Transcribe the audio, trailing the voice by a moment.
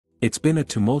It's been a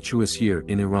tumultuous year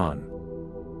in Iran.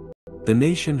 The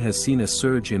nation has seen a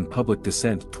surge in public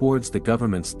dissent towards the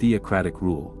government's theocratic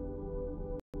rule.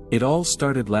 It all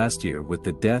started last year with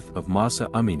the death of Mahsa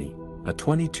Amini, a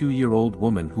 22-year-old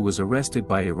woman who was arrested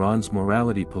by Iran's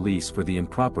morality police for the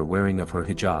improper wearing of her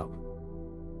hijab.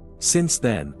 Since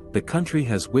then, the country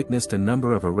has witnessed a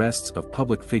number of arrests of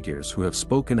public figures who have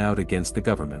spoken out against the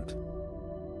government.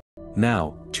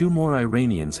 Now, 2 more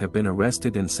Iranians have been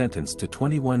arrested and sentenced to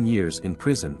 21 years in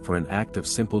prison for an act of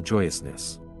simple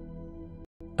joyousness.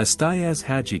 Astayaz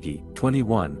Hajigi,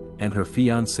 21, and her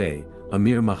fiancé,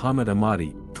 Amir Muhammad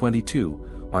Ahmadi,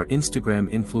 22, are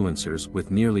Instagram influencers with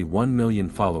nearly 1 million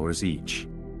followers each.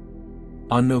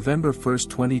 On November 1,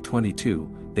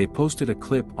 2022, they posted a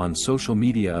clip on social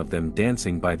media of them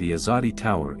dancing by the Azadi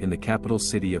Tower in the capital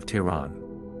city of Tehran.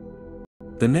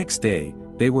 The next day,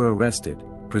 they were arrested,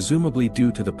 presumably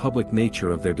due to the public nature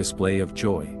of their display of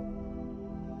joy.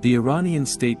 The Iranian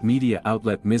state media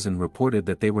outlet Mizan reported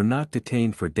that they were not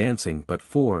detained for dancing but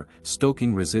for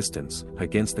stoking resistance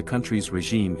against the country's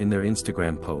regime in their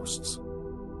Instagram posts.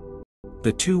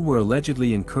 The two were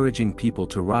allegedly encouraging people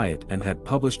to riot and had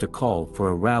published a call for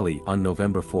a rally on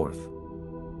November 4.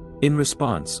 In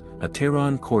response, a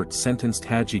Tehran court sentenced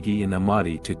Hajigi and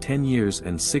Ahmadi to 10 years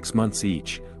and 6 months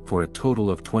each, for a total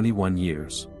of 21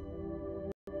 years.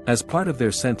 As part of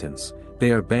their sentence, they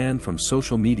are banned from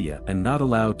social media and not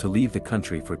allowed to leave the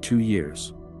country for 2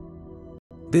 years.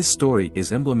 This story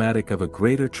is emblematic of a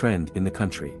greater trend in the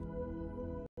country.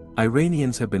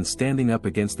 Iranians have been standing up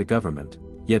against the government,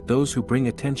 yet those who bring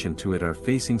attention to it are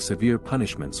facing severe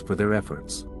punishments for their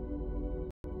efforts.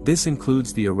 This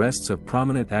includes the arrests of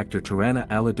prominent actor Tarana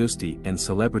Aladusti and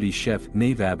celebrity chef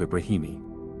Navab Ibrahimi.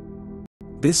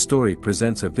 This story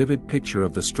presents a vivid picture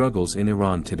of the struggles in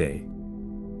Iran today.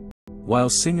 While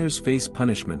singers face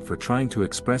punishment for trying to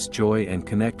express joy and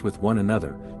connect with one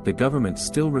another, the government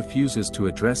still refuses to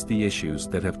address the issues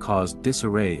that have caused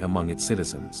disarray among its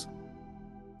citizens.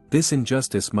 This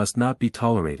injustice must not be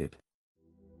tolerated.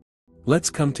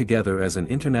 Let's come together as an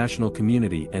international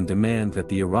community and demand that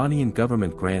the Iranian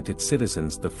government grant its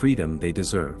citizens the freedom they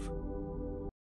deserve.